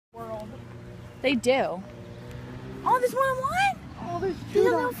They do. Oh, there's more than one? Oh, there's two There's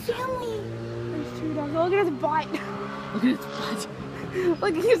a dogs. little family. There's two dogs. Oh, look at his butt. Look at his butt.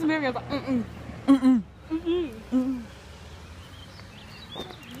 Look, he was moving. I was like,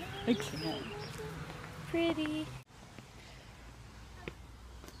 I can't. Pretty.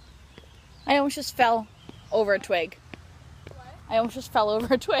 I almost just fell over a twig. What? I almost just fell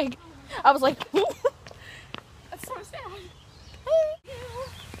over a twig. I was like, That's so sad.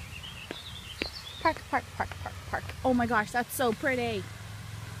 park, park, park, park, park. Oh my gosh, that's so pretty.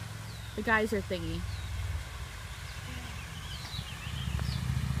 The geyser thingy.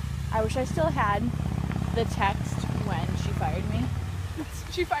 I wish I still had the text when she fired me.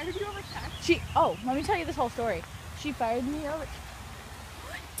 She fired you over text? Oh, let me tell you this whole story. She fired me over.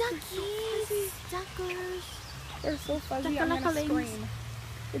 Duckies, duckers. They're so fuzzy, I'm gonna Duckalings. scream.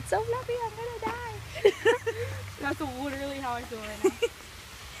 It's so fluffy, I'm gonna die. That's literally how I feel right now.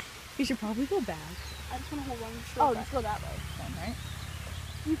 You should probably go back. I just wanna hold on to Oh, just go that way then, right?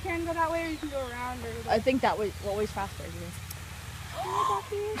 You can go that way or you can go around or I think that was always faster.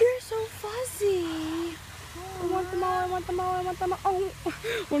 You're so fuzzy. I want them all, I want them all, I want them all. Oh,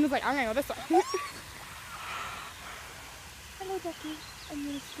 one was like, I'm gonna go this way. Hello, Ducky. I'm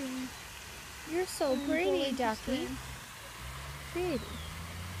gonna scream. You're so pretty, Ducky. Pretty.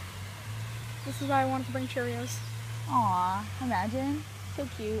 This is why I wanted to bring Cheerios. Aw, imagine. So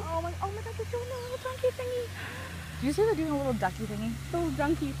cute. Oh my god, they're doing a little donkey thingy. Did you say they're doing a little ducky thingy? The little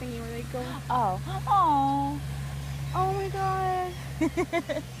donkey thingy where they go. Oh. Oh. Oh my god.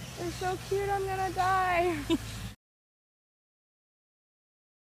 They're so cute, I'm gonna die.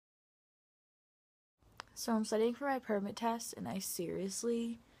 So I'm studying for my permit test and I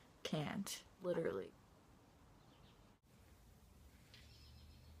seriously can't. Literally.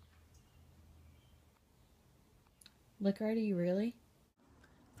 Look, are you really?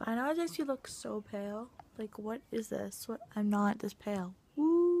 I know it makes you look so pale. Like, what is this? What? I'm not this pale.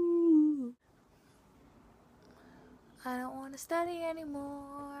 Woo! I don't want to study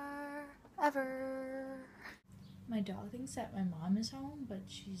anymore. Ever. My dog thinks that my mom is home, but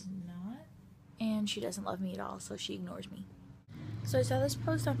she's not. And she doesn't love me at all, so she ignores me. So I saw this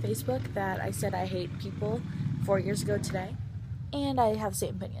post on Facebook that I said I hate people 4 years ago today. And I have the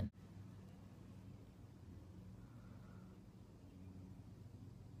same opinion.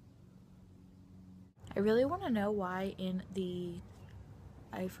 I really want to know why in the...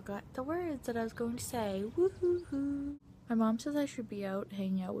 I forgot the words that I was going to say. Woohoo! My mom says I should be out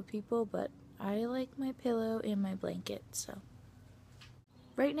hanging out with people, but I like my pillow and my blanket, so...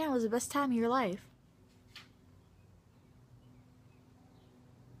 Right now is the best time of your life.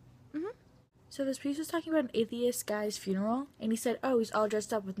 So this piece was talking about an atheist guy's funeral, and he said, oh, he's all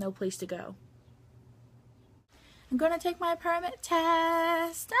dressed up with no place to go. I'm gonna take my permit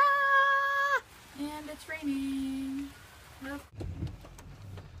test! Ah! And it's raining. Nope.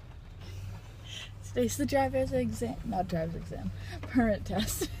 Today's the driver's exam. Not driver's exam. Permit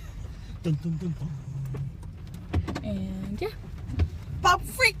test. Dun, dun, dun, dun. And yeah. About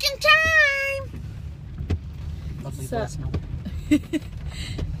freaking time! Lovely So- voice note.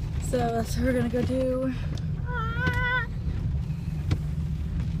 So that's what we're gonna go do. Ah.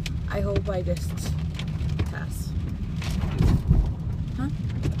 I hope I just pass. Huh?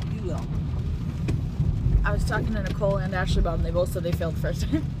 You will. I was talking to Nicole and Ashley about them. They both said they failed the first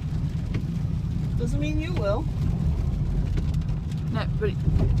time. Doesn't mean you will. No, but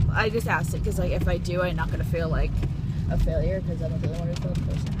I just asked it because, like, if I do, I'm not gonna feel like a failure because I'm the only one who failed the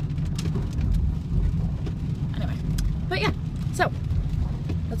first time. Anyway, but yeah, so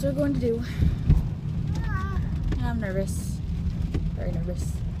that's what we're going to do. And I'm nervous, very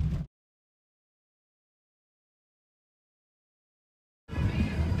nervous.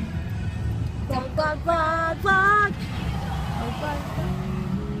 Vlog, vlog, vlog, vlog.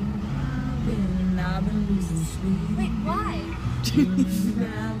 I've been losing sleep. Wait, why?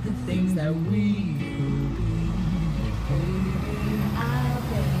 About the things that we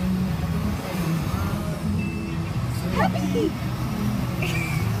Happy! You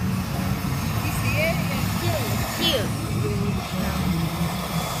see it? It's cute.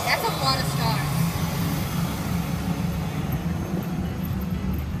 That's a lot of stars.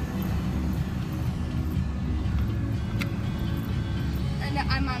 And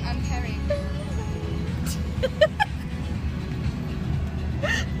I'm Harry.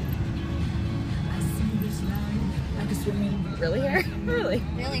 I see this line. I can swim in really hair? Really?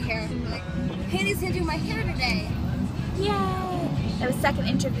 Really hair. Like, Haley's gonna do my hair today. Yay! I have a second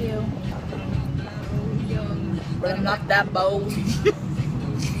interview. But I'm not that bold. I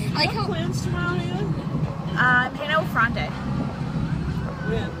like how Plans tomorrow, Haley? I'm hanging out with Fronte.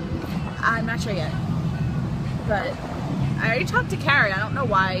 When? I'm not sure yet. But I already talked to Carrie. I don't know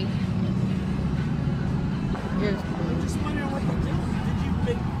why. I'm just wondering what you're doing.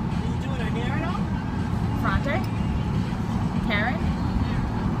 Are you doing her hair at all? Fronte? Karen?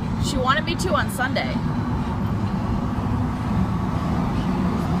 She wanted me to on Sunday.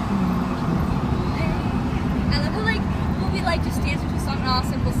 I love how like we'll be like just dancing to a song and all of a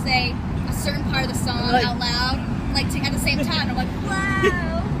sudden we'll say a certain part of the song Like- out loud, like at the same time. I'm like,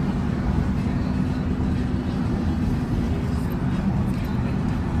 wow.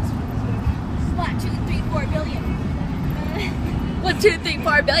 1, 2, 3, 4 billion. 1, 2, 3,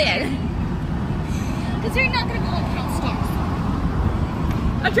 4 billion. Because they're not gonna go and count stars.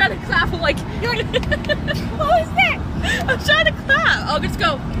 I'm trying to clap. I'm like, You're like, what was that? I'm trying to clap. I'll just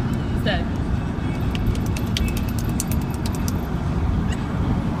go instead.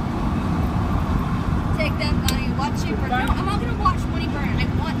 Take that money, watch it burn. No, I'm not gonna watch money burn. I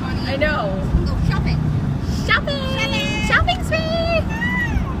want money. I know. Go shopping. Shopping! Shopping spree!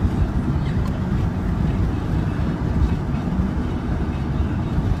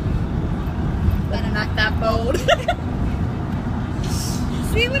 But I'm not that bold.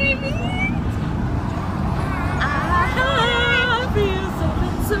 See what I mean? I feel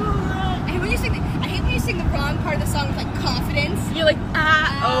something so right. I hate when you sing the wrong part of the song with like confidence. You're like,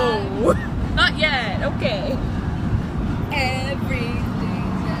 oh. Not yet. Okay. Everything.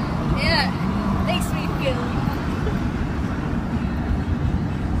 Yeah. Makes me feel.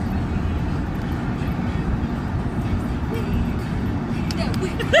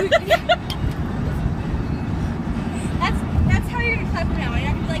 That's how you're gonna clap now.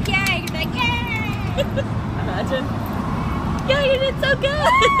 You're not gonna be like, yay. You're like, yay. Imagine. Yeah, you did so good.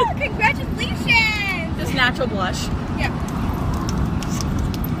 Oh, congratulations. Just natural blush. Yeah.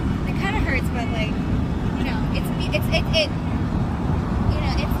 It kind of hurts, but like, you know, it's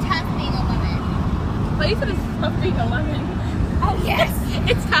tough being a woman. But you said it's tough being a lemon. Oh yes.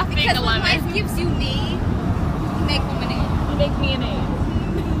 It's tough being Because a when lemon. life gives you me, you make lemonade. You make me an A.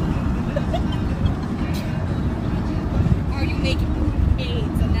 Or you make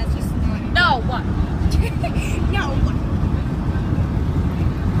AIDS, and that's just not. No, what? No.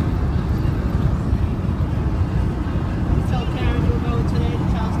 Tell Karen you were going today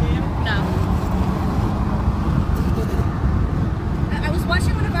to Charles Dam? No. I was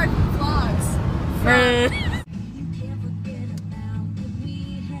watching one of our vlogs. Hi.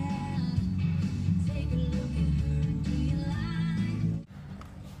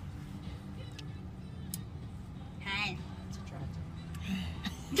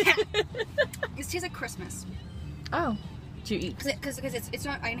 This tastes like Christmas. Oh. Did you eat? Because it's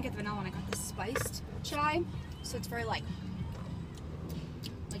not. I didn't get the vanilla one. I got the spiced chai, so it's very like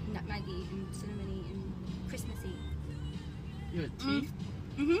nutmeggy and cinnamony and Christmassy. You had tea?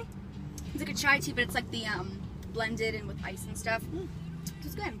 Mhm. It's like a chai tea, but it's like the blended and with ice and stuff.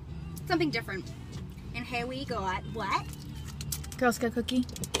 It's good. Something different. And here we got what? Girl Scout cookie.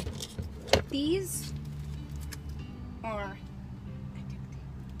 These or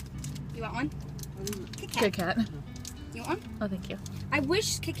you want one? Kit Kat. Kit Kat. You want one? Oh, thank you. I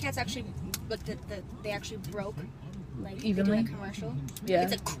wish Kit Kats actually looked at they actually broke like Evenly? They do a commercial. Yeah.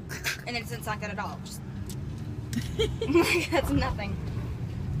 It's like and then it's not good at all. Just that's nothing.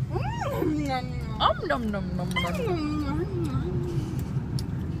 Nom nom nom nom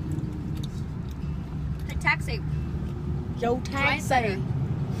The taxi. Yo, taxi.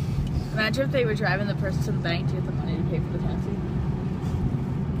 Imagine if they were driving the person to the bank to get the money to pay for the taxi.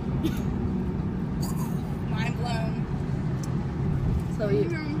 Mind blown. So we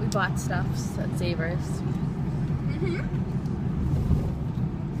bought stuffs at Savers.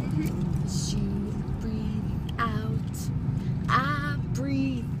 She breathe out, I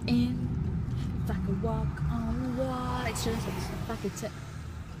breathe in. If I could walk on water. If I could I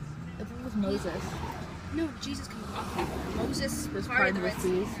think it was Moses. No, Jesus can walk. Moses Was part part of of the the Red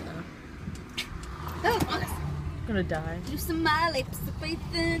Sea. seas. Oh, honest. I'm gonna die. You smile, put the faith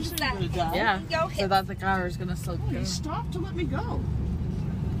in the You're gonna die. Yeah. Go So hit. that the car was gonna slow Oh, down. you stopped to let me go.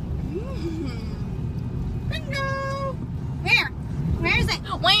 Bingo. Where? Where is it?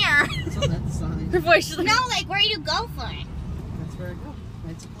 Where? It's on that sign. Her voice is like, No, like where do you go for it? That's where I go.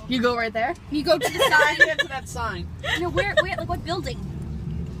 Knights of Columbus. you go right there? You go to the side. Get to that sign. No, where? Like what building?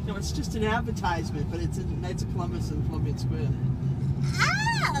 No, it's just an advertisement, but it's in Knights of Columbus in Columbian Square.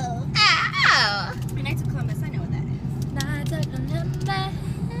 Oh. Oh! Knights of Columbus. I know what that is.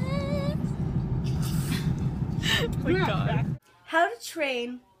 Oh my god. How to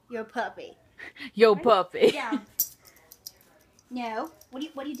train your puppy? Yo, puppy. Yeah. No. What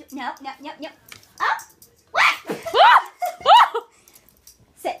do you do? No. Up. What?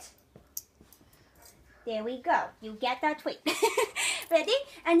 Sit. There we go. You get that tweet. Ready?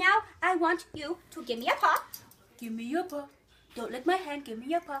 And now I want you to give me a paw. Give me your paw. Don't lick my hand. Give me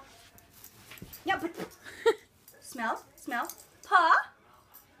your paw. Yeah, but smell. Paw.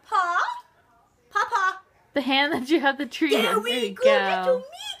 Paw. Paw, paw. The hand that you have the treat in. There we go. Good to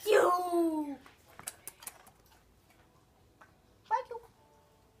meet you.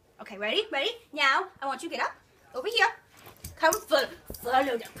 Okay, ready? Ready? Now, I want you to get up. Over here. Come follow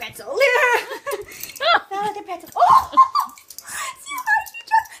the pretzel. Follow the pretzel. Oh! See how you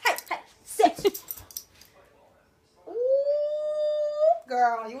just... Hey, sit. Ooh,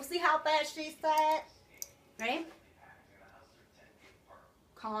 girl, you see how fast she sat? Ready?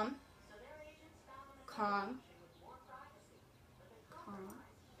 Calm. Calm.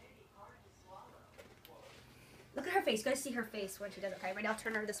 Look at her face. You guys see her face when she does it. Okay, ready? I'll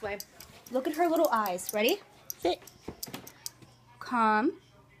turn her this way. Look at her little eyes. Ready? Sit. Calm.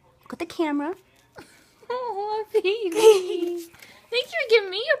 Look at the camera. Oh, baby. Thanks for giving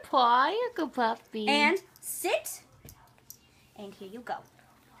me a paw. You're a good puppy. And sit. And here you go.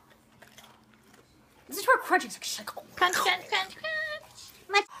 This is her crunching. She's like, oh, crunch, crunch, crunch,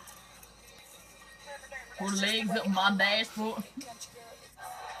 crunch. Her legs up my dashboard.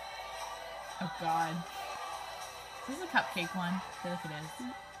 Oh God. This is a cupcake one. I feel like it is.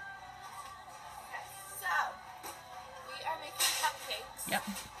 So, we are making cupcakes. Yep.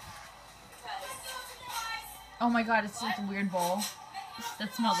 Oh my God, it's like a weird bowl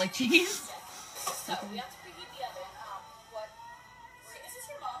that smells like cheese. So, we have to preheat the oven. What? Is this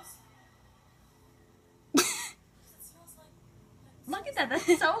your mom's? It smells like... Look at that.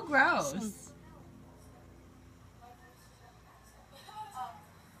 That's so gross. So, do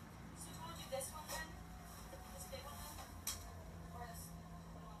you want to do this one then? This big one then? Or this?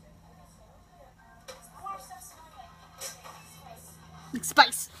 I want our stuff smelling like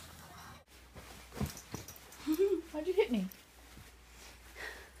spice. spice. Why'd you hit me?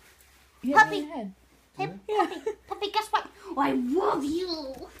 You hit Puppy. me in the head. Hey, puppy, guess what? Oh, I love you. I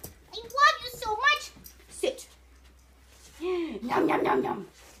love you so much. Sit. Yum, yum, yum, yum.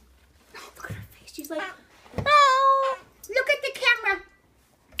 Oh, look at her face. She's like, oh, look at the camera.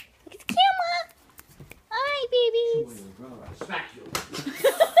 Look at the camera. Hi, babies. Smack you.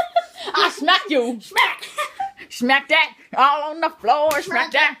 I smack you. Smack. Smack that all on the floor.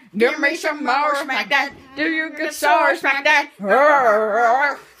 Smack that. Give me some more. Smack that. Do you get sore? Smack that. Hey,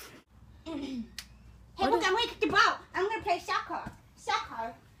 look, I'm going to get the ball. I'm going to play soccer.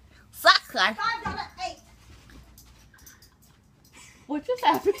 Soccer. Soccer. $5.08. What just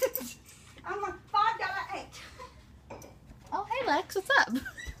happened? I'm on $5.08. Oh, hey Lex, what's up?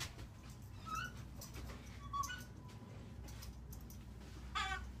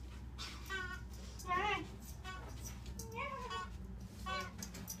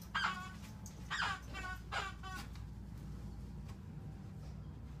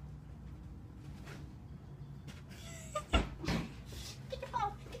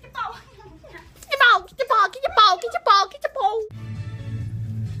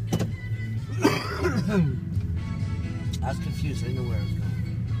 I was confused. I didn't know where I was going.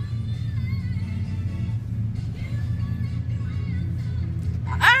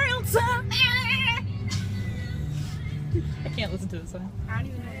 I can't listen to this one. I don't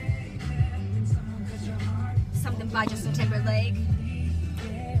even know. Something by Justin Timberlake.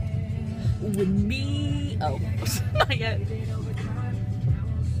 With me. Oh, not yet. Do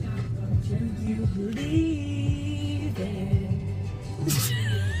you believe it?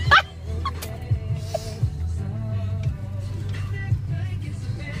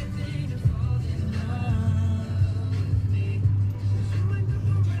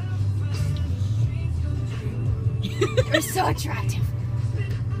 You're so attractive.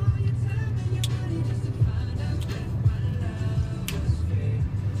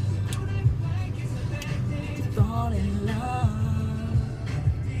 Fall in love.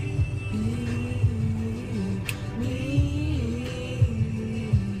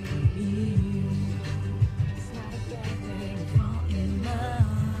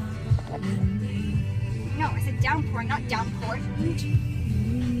 No, I said downpouring, not downpouring.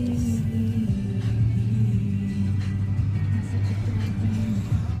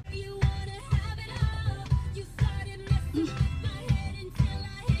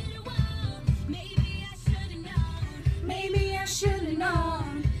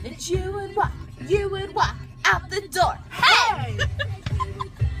 You would walk out the door. Hey!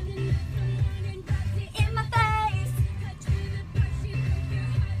 In my face.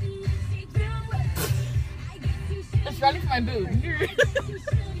 That's running for my boob.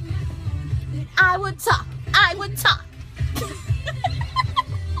 I would talk.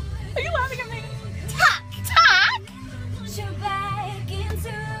 Are you laughing at me? Talk.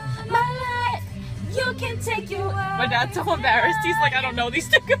 My dad's so embarrassed. He's like, I don't know these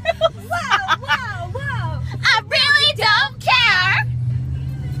two girls. Whoa, whoa, whoa. I really don't care.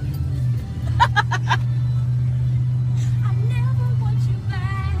 I never want you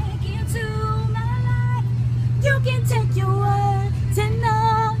back into my life. You can take your words and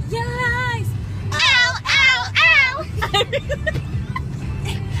all your lies. Ow, ow, ow.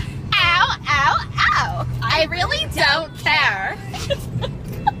 Ow, ow, ow. I really don't care.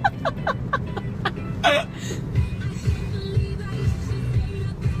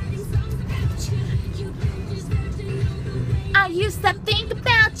 I used to think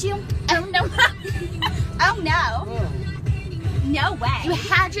about you. Oh no. Oh no. No way. You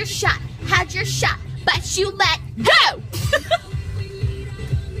had your shot, but you let go.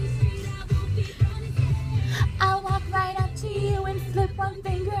 I'll walk right up to you and flip one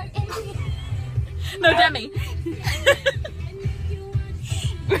finger in the No, Demi.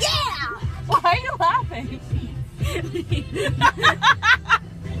 Yeah! Why are you laughing?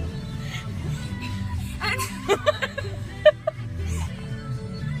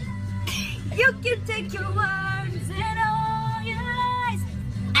 You can take your words and all your lies.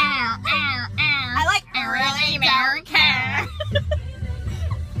 Ow, ow, ow. I like really don't care.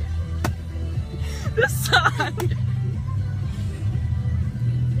 This song.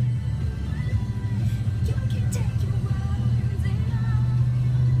 You can take your words and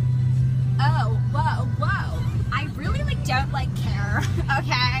all. Oh, whoa, whoa. I really don't care,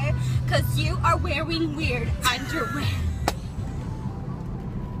 okay? Because you are wearing weird underwear.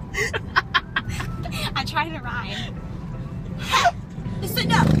 I'm trying to rhyme. Hey,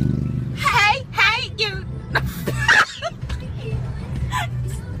 listen up. Hey, you.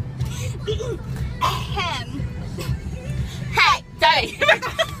 Ahem. Hey, Daddy.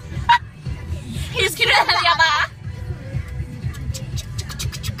 He's gonna have the other.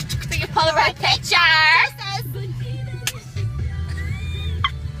 So you Polaroid picture. I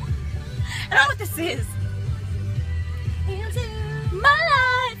don't know what this is. Into my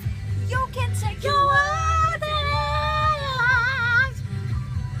life, you can take your words and all your lies.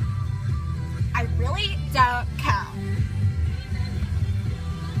 I really don't care.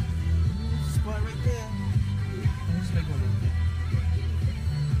 Spot right there. Just make one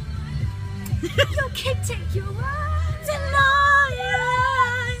You can take your words and all your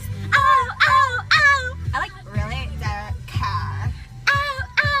lies. Oh, oh, oh. I really don't care. Oh,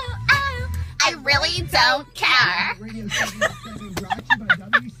 oh, oh. I really don't care.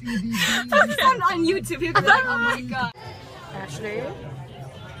 I'm on YouTube. You're gonna be like, oh my god. Ashley?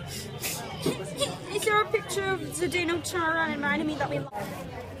 Is there a picture of Zdeno Chara reminding me that we love?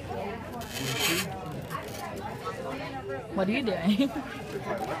 What are you doing?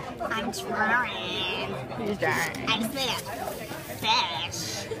 I'm trying. Who's trying? I just made a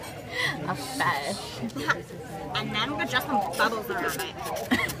fish. A fish. And then we're gonna just some bubbles around it.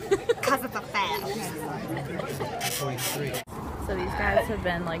 Because it's a fish. So these guys have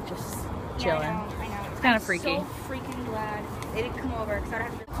been like just chilling. I know. It's kind of freaky. So freaking glad they didn't come over because I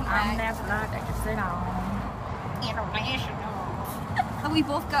don't have to I'm never not interested on. But we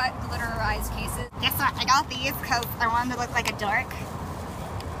both got glitterized cases. Guess what? I got these because I wanted to look like a dork.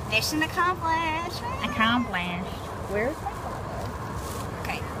 Mission accomplished. Accomplished. Where's my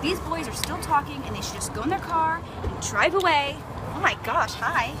Okay, these boys are still talking and they should just go in their car and drive away. Oh my gosh,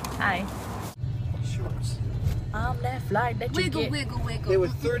 hi. Hi. Shorts. I'm that flight that you Wiggle, get. wiggle, wiggle. They were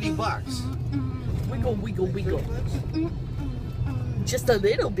 $30. Wiggle, wiggle, wiggle. 30 bucks? Just a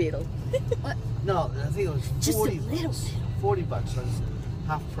little bit. No, I think it was Just a 40 little bucks. 40 bucks. So it's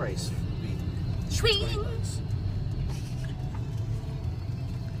half price. Swings.